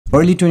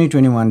Early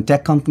 2021,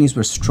 tech companies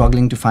were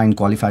struggling to find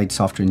qualified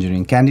software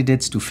engineering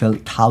candidates to fill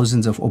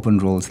thousands of open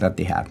roles that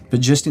they had. But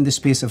just in the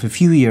space of a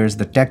few years,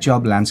 the tech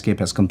job landscape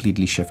has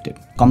completely shifted.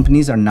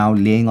 Companies are now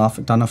laying off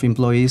a ton of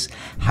employees,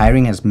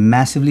 hiring has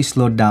massively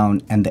slowed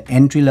down, and the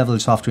entry-level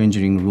software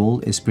engineering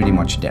role is pretty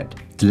much dead.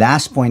 The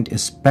last point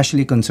is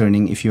especially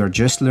concerning if you are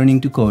just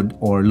learning to code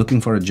or looking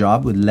for a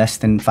job with less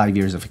than 5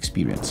 years of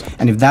experience.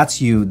 And if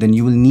that's you, then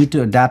you will need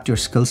to adapt your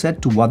skill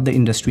set to what the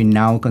industry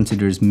now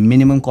considers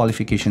minimum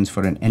qualifications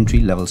for an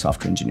entry-level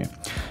software engineer.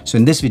 So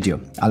in this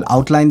video, I'll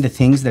outline the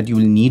things that you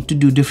will need to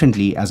do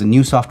differently as a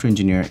new software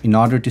engineer in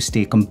order to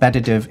stay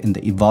competitive in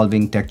the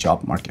evolving tech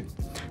job market.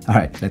 All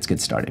right, let's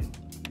get started.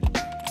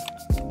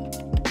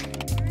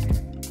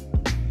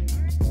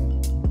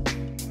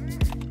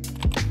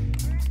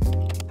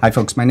 Hi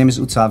folks, my name is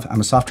Utsav.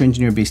 I'm a software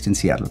engineer based in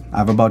Seattle. I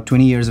have about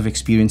 20 years of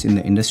experience in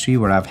the industry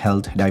where I've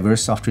held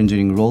diverse software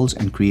engineering roles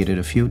and created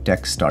a few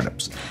tech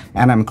startups.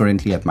 And I'm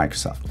currently at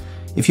Microsoft.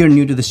 If you're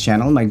new to this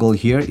channel, my goal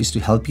here is to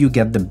help you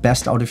get the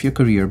best out of your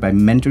career by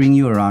mentoring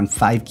you around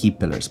 5 key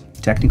pillars: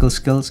 technical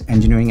skills,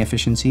 engineering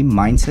efficiency,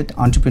 mindset,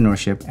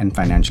 entrepreneurship, and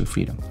financial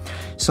freedom.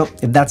 So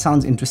if that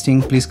sounds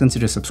interesting, please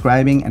consider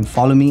subscribing and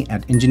follow me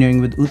at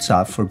Engineering with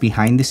Utsav for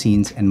behind the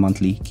scenes and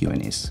monthly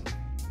Q&As.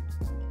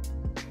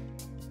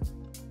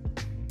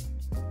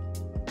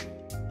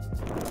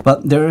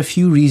 But there are a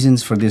few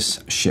reasons for this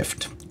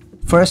shift.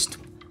 First,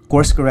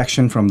 course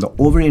correction from the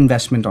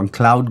overinvestment on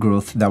cloud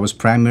growth that was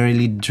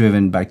primarily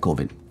driven by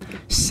COVID.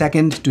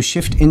 Second, to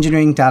shift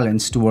engineering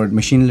talents toward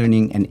machine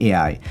learning and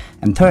AI.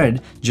 And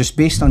third, just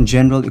based on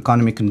general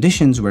economic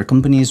conditions where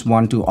companies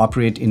want to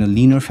operate in a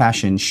leaner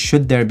fashion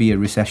should there be a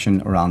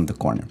recession around the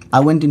corner. I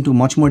went into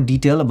much more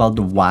detail about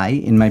the why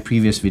in my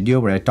previous video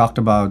where I talked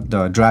about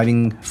the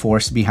driving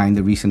force behind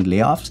the recent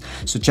layoffs,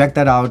 so check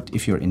that out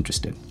if you're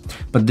interested.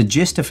 But the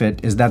gist of it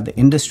is that the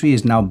industry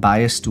is now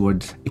biased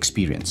towards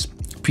experience.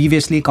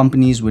 Previously,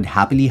 companies would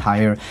happily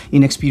hire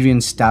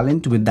inexperienced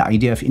talent with the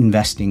idea of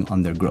investing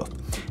on their growth,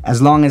 as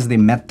long as they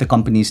met the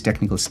company's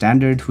technical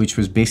standard, which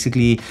was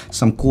basically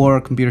some core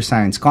computer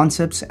science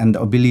concepts and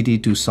the ability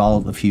to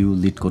solve a few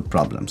leet code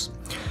problems.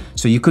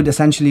 So you could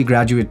essentially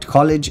graduate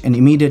college and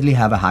immediately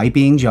have a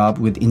high-paying job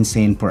with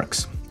insane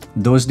perks.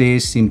 Those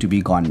days seem to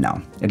be gone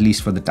now, at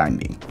least for the time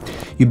being.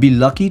 You'd be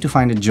lucky to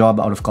find a job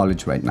out of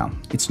college right now.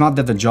 It's not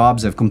that the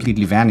jobs have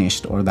completely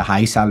vanished or the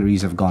high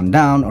salaries have gone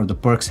down or the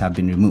perks have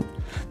been removed.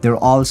 They're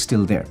all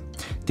still there.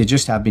 They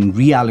just have been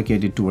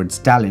reallocated towards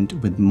talent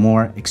with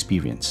more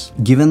experience.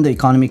 Given the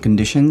economic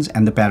conditions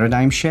and the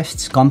paradigm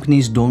shifts,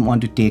 companies don't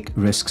want to take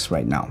risks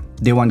right now.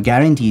 They want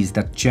guarantees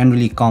that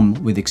generally come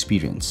with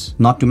experience.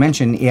 Not to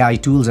mention, AI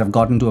tools have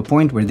gotten to a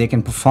point where they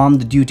can perform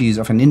the duties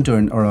of an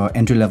intern or an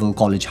entry-level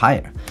college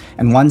hire.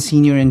 And one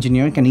senior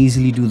engineer can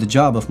easily do the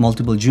job of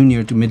multiple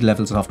junior to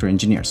mid-level software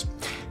engineers.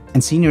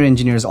 And senior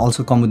engineers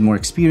also come with more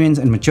experience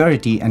and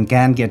maturity and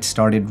can get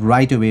started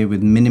right away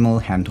with minimal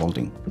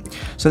hand-holding.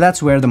 So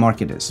that's where the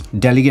market is.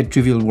 Delegate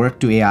trivial work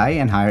to AI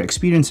and hire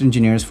experienced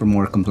engineers for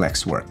more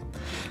complex work.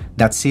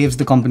 That saves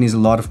the companies a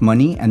lot of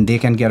money and they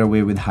can get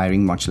away with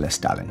hiring much less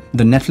talent.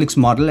 The Netflix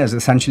model has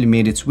essentially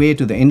made its way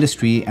to the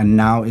industry and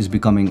now is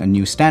becoming a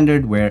new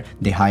standard where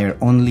they hire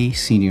only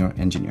senior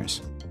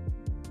engineers.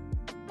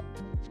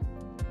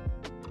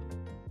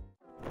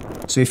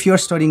 So if you're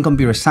studying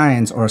computer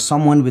science or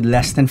someone with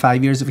less than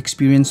 5 years of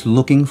experience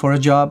looking for a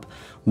job,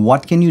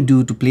 what can you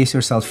do to place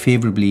yourself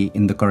favorably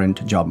in the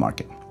current job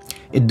market?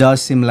 It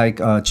does seem like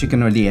a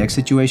chicken or the egg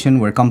situation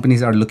where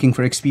companies are looking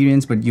for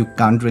experience, but you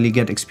can't really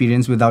get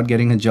experience without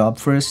getting a job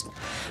first.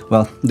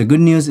 Well, the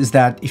good news is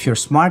that if you're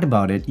smart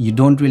about it, you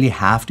don't really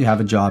have to have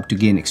a job to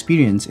gain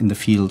experience in the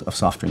field of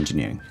software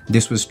engineering.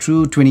 This was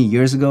true 20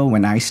 years ago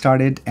when I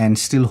started and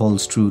still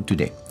holds true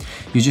today.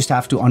 You just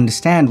have to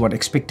understand what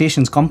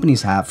expectations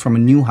companies have from a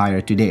new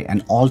hire today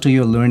and alter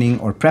your learning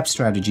or prep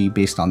strategy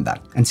based on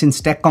that. And since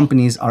tech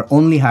companies are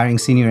only hiring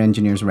senior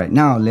engineers right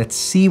now, let's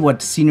see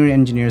what senior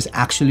engineers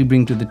actually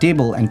bring to the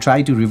table and try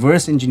to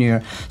reverse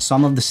engineer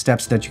some of the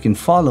steps that you can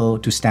follow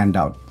to stand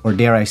out, or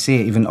dare I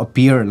say, even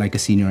appear like a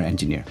senior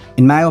engineer.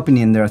 In my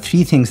opinion, there are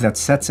 3 things that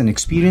sets an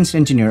experienced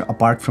engineer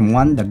apart from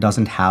one that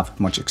doesn't have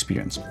much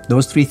experience.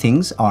 Those 3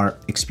 things are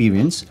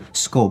experience,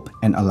 scope,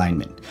 and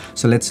alignment.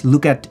 So let's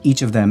look at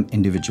each of them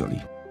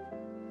individually.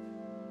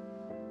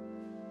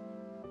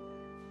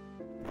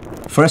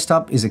 First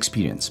up is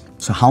experience.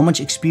 So how much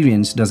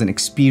experience does an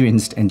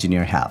experienced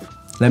engineer have?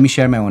 Let me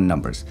share my own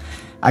numbers.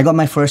 I got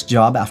my first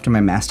job after my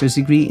master's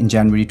degree in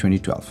January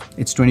 2012.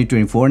 It's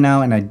 2024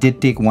 now, and I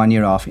did take 1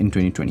 year off in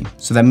 2020.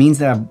 So that means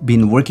that I've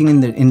been working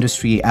in the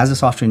industry as a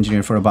software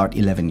engineer for about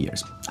 11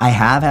 years. I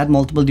have had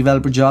multiple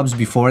developer jobs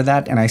before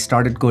that, and I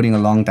started coding a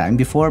long time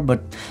before,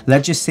 but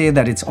let's just say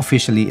that it's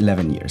officially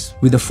 11 years.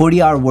 With a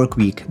 40-hour work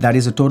week, that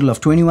is a total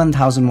of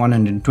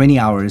 21,120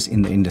 hours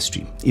in the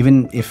industry.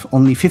 Even if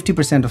only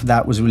 50% of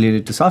that was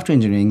related to software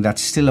engineering,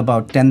 that's still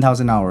about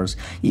 10,000 hours,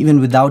 even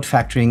without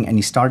factoring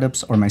any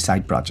startups or my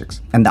side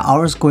projects. And the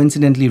hours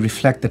coincidentally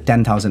reflect the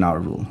 10,000-hour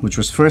rule, which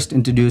was first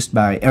introduced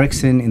by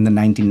Ericsson in the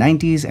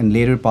 1990s and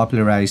later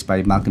popularized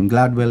by Malcolm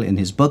Gladwell in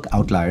his book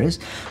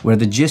Outliers, where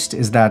the gist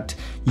is that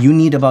you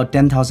need about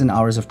 10,000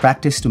 hours of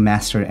practice to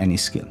master any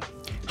skill.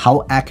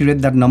 How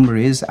accurate that number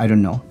is, I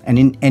don't know. And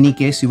in any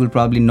case, you will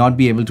probably not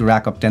be able to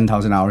rack up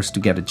 10,000 hours to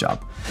get a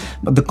job.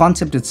 But the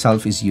concept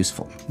itself is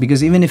useful,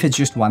 because even if it's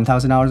just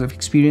 1,000 hours of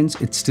experience,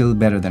 it's still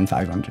better than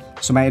 500.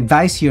 So my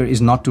advice here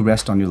is not to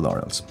rest on your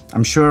laurels.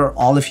 I'm sure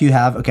all of you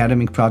have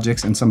academic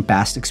projects and some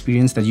past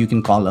experience that you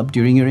can call up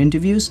during your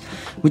interviews,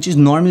 which is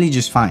normally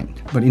just fine.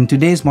 But in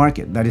today's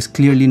market, that is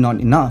clearly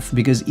not enough,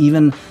 because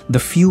even the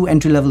few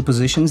entry-level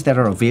positions that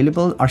are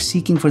available are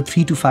seeking for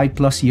 3 to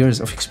 5+ years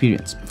of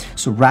experience.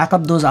 So rack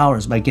up those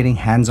hours by getting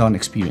hands-on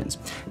experience.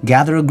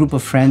 Gather a group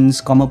of friends,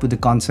 come up with a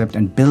concept,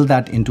 and build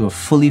that into a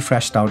fully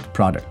fleshed out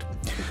product.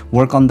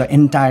 Work on the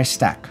entire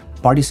stack.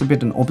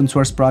 Participate in open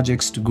source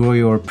projects to grow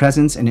your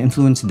presence and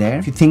influence there.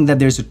 If you think that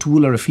there's a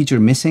tool or a feature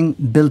missing,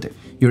 build it.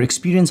 Your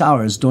experience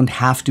hours don't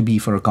have to be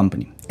for a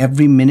company.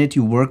 Every minute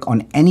you work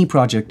on any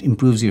project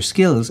improves your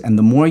skills, and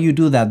the more you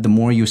do that, the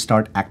more you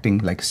start acting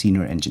like a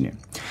senior engineer.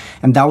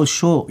 And that will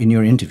show in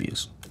your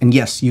interviews. And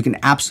yes, you can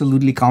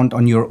absolutely count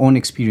on your own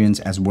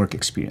experience as work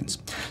experience.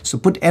 So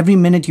put every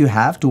minute you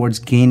have towards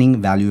gaining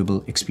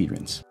valuable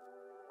experience.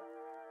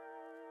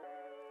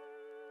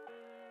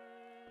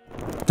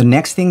 The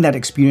next thing that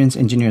experienced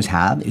engineers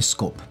have is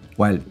scope.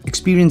 While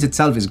experience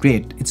itself is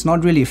great, it's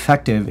not really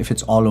effective if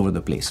it's all over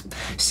the place.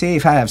 Say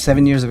if I have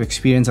 7 years of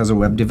experience as a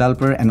web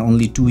developer and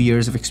only 2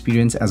 years of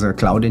experience as a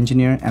cloud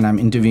engineer, and I'm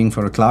interviewing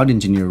for a cloud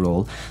engineer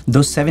role,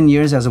 those 7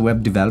 years as a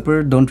web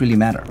developer don't really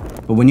matter.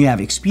 But when you have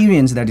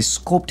experience that is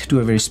scoped to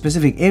a very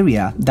specific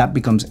area, that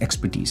becomes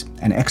expertise,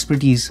 and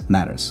expertise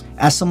matters.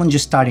 As someone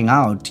just starting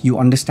out, you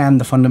understand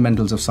the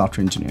fundamentals of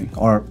software engineering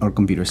or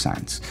computer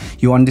science.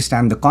 You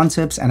understand the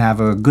concepts and have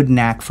a good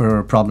knack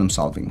for problem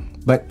solving,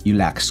 but you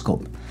lack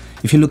scope.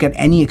 If you look at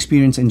any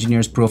experienced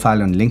engineer's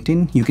profile on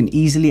LinkedIn, you can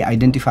easily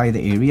identify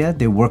the area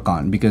they work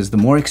on, because the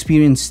more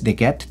experience they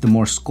get, the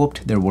more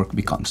scoped their work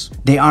becomes.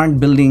 They aren't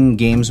building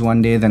games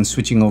one day, then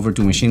switching over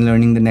to machine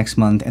learning the next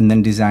month, and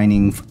then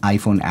designing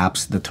iPhone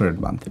apps the third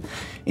month.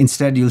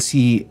 Instead, you'll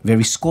see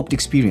very scoped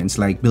experience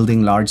like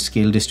building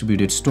large-scale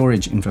distributed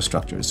storage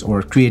infrastructures,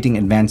 or creating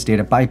advanced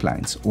data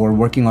pipelines, or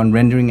working on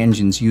rendering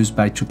engines used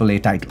by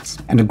AAA titles.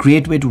 And a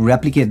great way to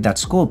replicate that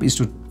scope is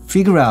to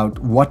figure out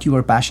what you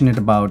are passionate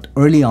about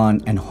early on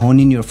and hone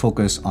in your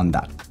focus on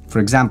that. For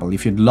example,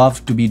 if you'd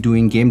love to be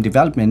doing game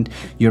development,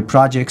 your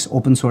project's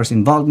open source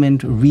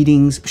involvement,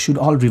 readings should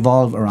all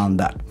revolve around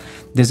that.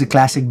 There's a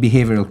classic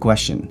behavioral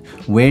question: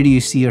 where do you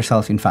see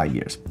yourself in 5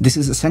 years? This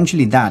is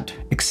essentially that,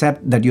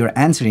 except that you're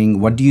answering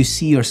what do you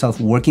see yourself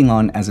working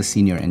on as a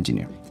senior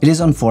engineer. It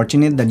is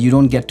unfortunate that you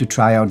don't get to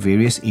try out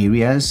various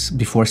areas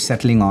before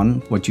settling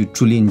on what you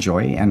truly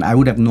enjoy, and I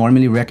would have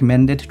normally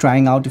recommended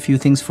trying out a few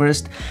things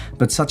first,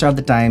 but such are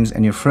the times,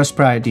 and your first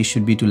priority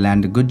should be to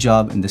land a good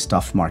job in this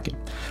tough market.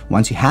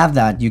 Once you have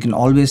that, you can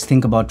always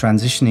think about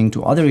transitioning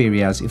to other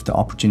areas if the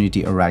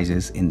opportunity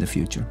arises in the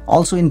future.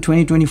 Also, in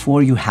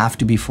 2024, you have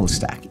to be full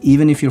stack,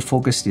 even if your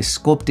focus is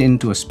scoped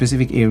into a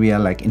specific area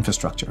like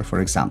infrastructure,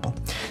 for example.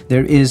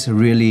 There is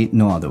really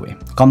no other way.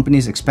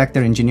 Companies expect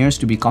their engineers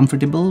to be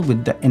comfortable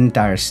with the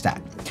entire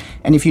stack.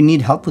 And if you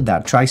need help with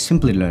that, try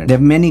Simply Learn. They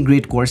have many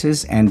great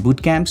courses and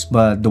boot camps,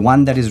 but the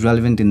one that is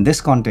relevant in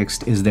this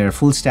context is their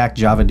full stack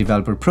Java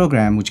developer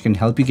program, which can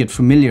help you get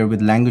familiar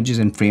with languages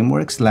and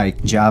frameworks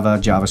like Java,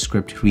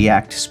 JavaScript,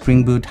 React,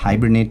 Spring Boot,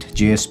 Hibernate,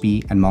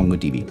 JSP, and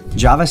MongoDB.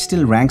 Java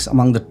still ranks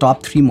among the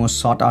top 3 most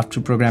sought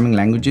after programming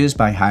languages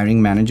by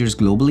hiring managers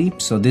globally,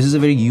 so this is a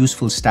very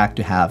useful stack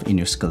to have in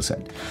your skill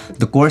set.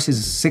 The course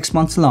is 6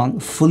 months long,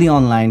 fully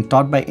online,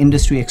 taught by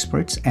industry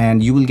experts,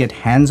 and you will get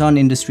hands-on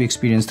industry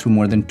experience through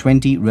more than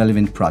 20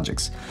 relevant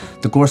projects.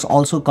 The course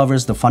also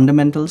covers the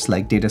fundamentals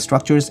like data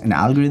structures and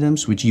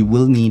algorithms, which you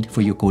will need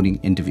for your coding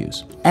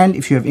interviews. And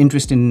if you have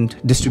interest in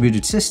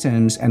distributed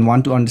systems and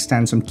want to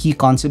understand some key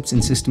concepts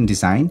in system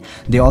design,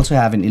 they also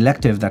have an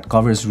elective that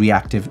covers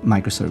reactive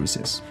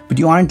microservices. But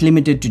you aren't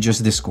limited to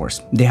just this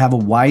course. They have a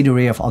wide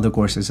array of other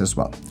courses as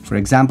well. For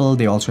example,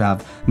 they also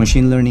have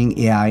machine learning,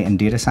 AI, and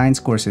data science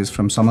courses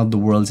from some of the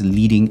world's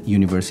leading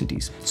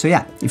universities. So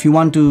yeah, if you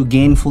want to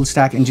gain full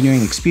stack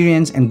engineering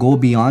experience and go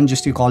beyond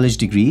just your college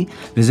degree,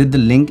 visit the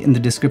link in the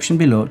description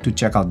below to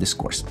check out this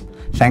course.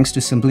 Thanks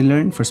to Simply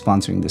Learn for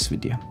sponsoring this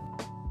video.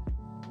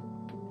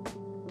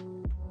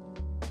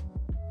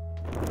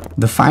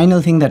 The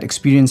final thing that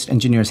experienced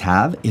engineers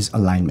have is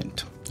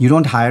alignment. You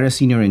don't hire a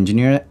senior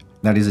engineer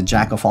that is a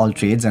jack of all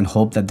trades and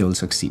hope that they will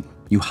succeed.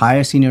 You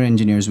hire senior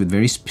engineers with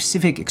very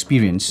specific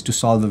experience to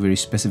solve a very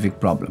specific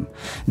problem.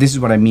 This is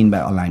what I mean by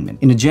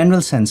alignment. In a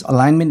general sense,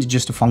 alignment is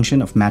just a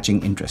function of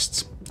matching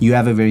interests. You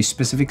have a very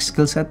specific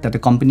skill set that the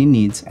company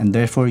needs, and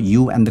therefore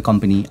you and the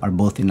company are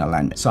both in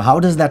alignment. So how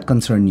does that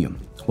concern you?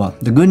 Well,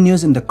 the good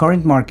news in the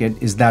current market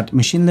is that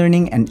machine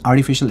learning and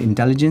artificial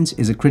intelligence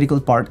is a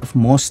critical part of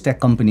most tech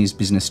companies'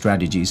 business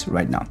strategies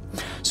right now.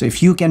 So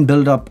if you can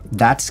build up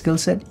that skill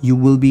set, you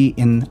will be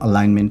in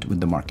alignment with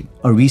the market.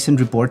 A recent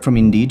report from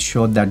Indeed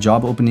showed that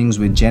job openings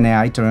with Gen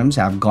AI terms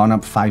have gone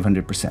up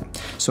 500%.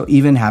 So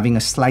even having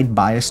a slight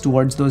bias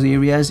towards those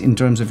areas in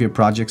terms of your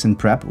projects and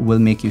prep will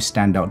make you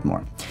stand out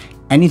more.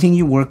 Anything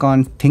you work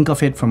on, think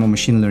of it from a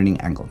machine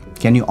learning angle.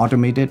 Can you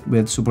automate it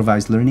with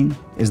supervised learning?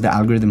 Is the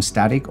algorithm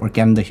static, or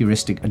can the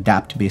heuristic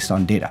adapt based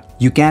on data?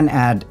 You can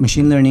add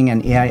machine learning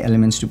and AI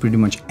elements to pretty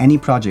much any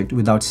project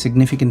without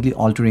significantly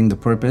altering the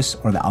purpose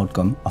or the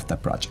outcome of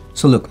that project.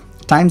 So look,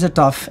 times are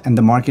tough and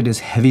the market is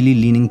heavily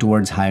leaning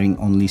towards hiring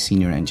only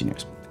senior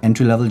engineers.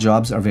 Entry-level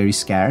jobs are very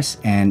scarce,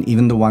 and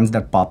even the ones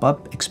that pop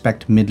up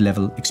expect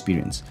mid-level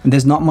experience. And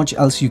there's not much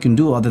else you can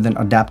do other than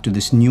adapt to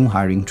this new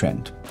hiring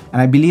trend.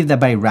 And I believe that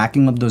by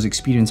racking up those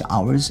experience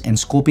hours and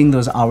scoping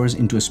those hours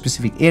into a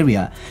specific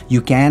area,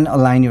 you can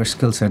align your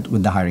skill set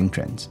with the hiring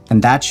trends. And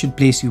that should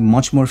place you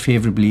much more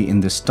favorably in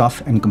this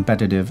tough and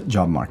competitive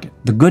job market.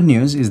 The good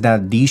news is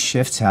that these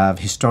shifts have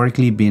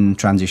historically been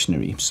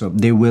transitionary, so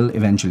they will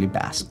eventually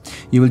pass.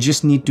 You will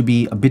just need to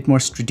be a bit more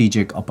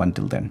strategic up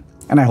until then.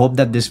 And I hope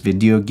that this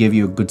video gave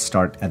you a good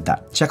start at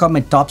that. Check out my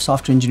top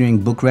software engineering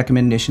book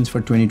recommendations for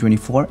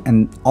 2024,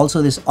 and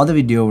also this other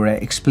video where I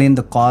explain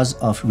the cause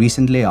of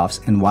recent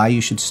layoffs and why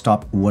you should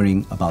stop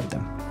worrying about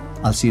them.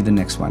 I'll see you in the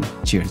next one.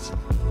 Cheers.